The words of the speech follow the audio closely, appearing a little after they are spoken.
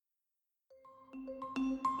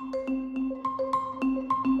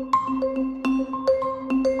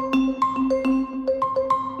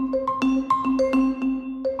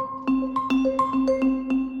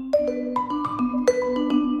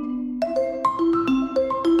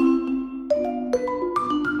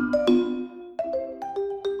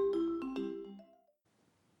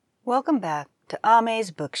Welcome back to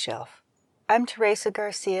Ame's Bookshelf. I'm Teresa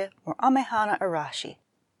Garcia, or Amehana Arashi.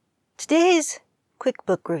 Today's quick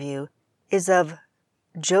book review is of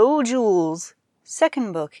Jo Jewell's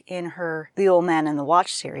second book in her The Old Man and the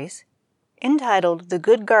Watch series, entitled The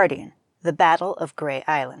Good Guardian, The Battle of Grey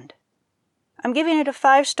Island. I'm giving it a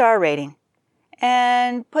 5-star rating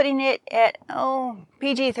and putting it at,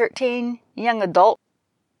 PG-13, young adult,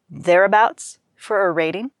 thereabouts for a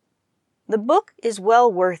rating. The book is well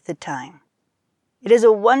worth the time. It is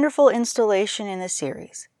a wonderful installation in the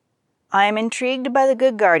series. I am intrigued by the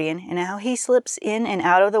Good Guardian and how he slips in and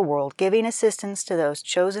out of the world, giving assistance to those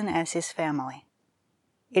chosen as his family.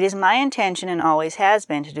 It is my intention and always has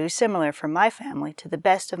been to do similar for my family to the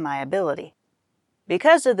best of my ability.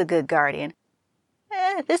 Because of the Good Guardian,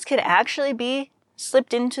 this could actually be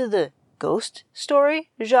slipped into the ghost story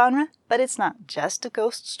genre, but it's not just a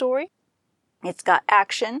ghost story. It's got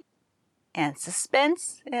action and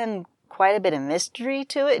suspense and quite a bit of mystery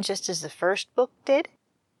to it, just as the first book did.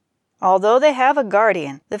 Although they have a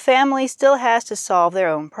guardian, the family still has to solve their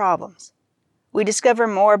own problems. We discover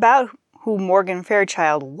more about who Morgan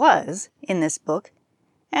Fairchild was in this book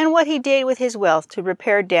and what he did with his wealth to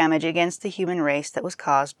repair damage against the human race that was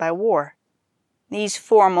caused by war. These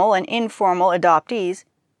formal and informal adoptees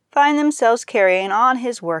find themselves carrying on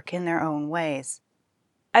his work in their own ways.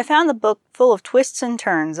 I found the book full of twists and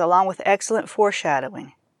turns along with excellent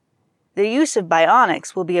foreshadowing. The use of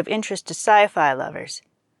bionics will be of interest to sci-fi lovers,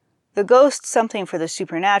 the ghost something for the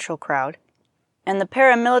supernatural crowd, and the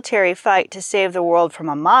paramilitary fight to save the world from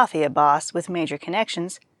a mafia boss with major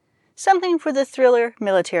connections, something for the thriller,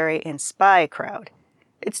 military, and spy crowd.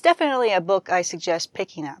 It's definitely a book I suggest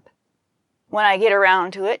picking up. When I get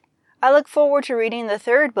around to it, I look forward to reading the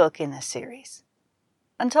third book in this series.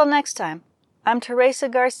 Until next time, I'm Teresa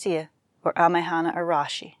Garcia, or Amehana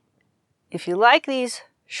Arashi. If you like these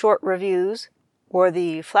short reviews, or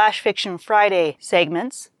the Flash Fiction Friday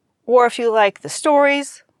segments, or if you like the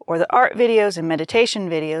stories, or the art videos and meditation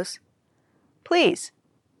videos, please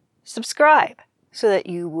subscribe so that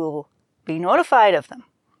you will be notified of them,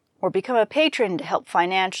 or become a patron to help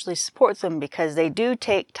financially support them because they do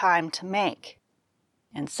take time to make.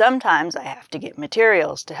 And sometimes I have to get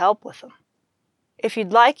materials to help with them. If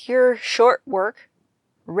you'd like your short work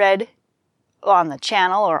read on the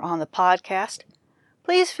channel or on the podcast,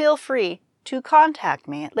 please feel free to contact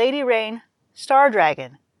me at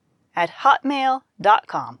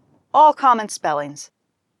LadyRainStardragon@hotmail.com. All common spellings.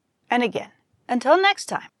 And again, until next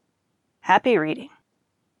time, happy reading.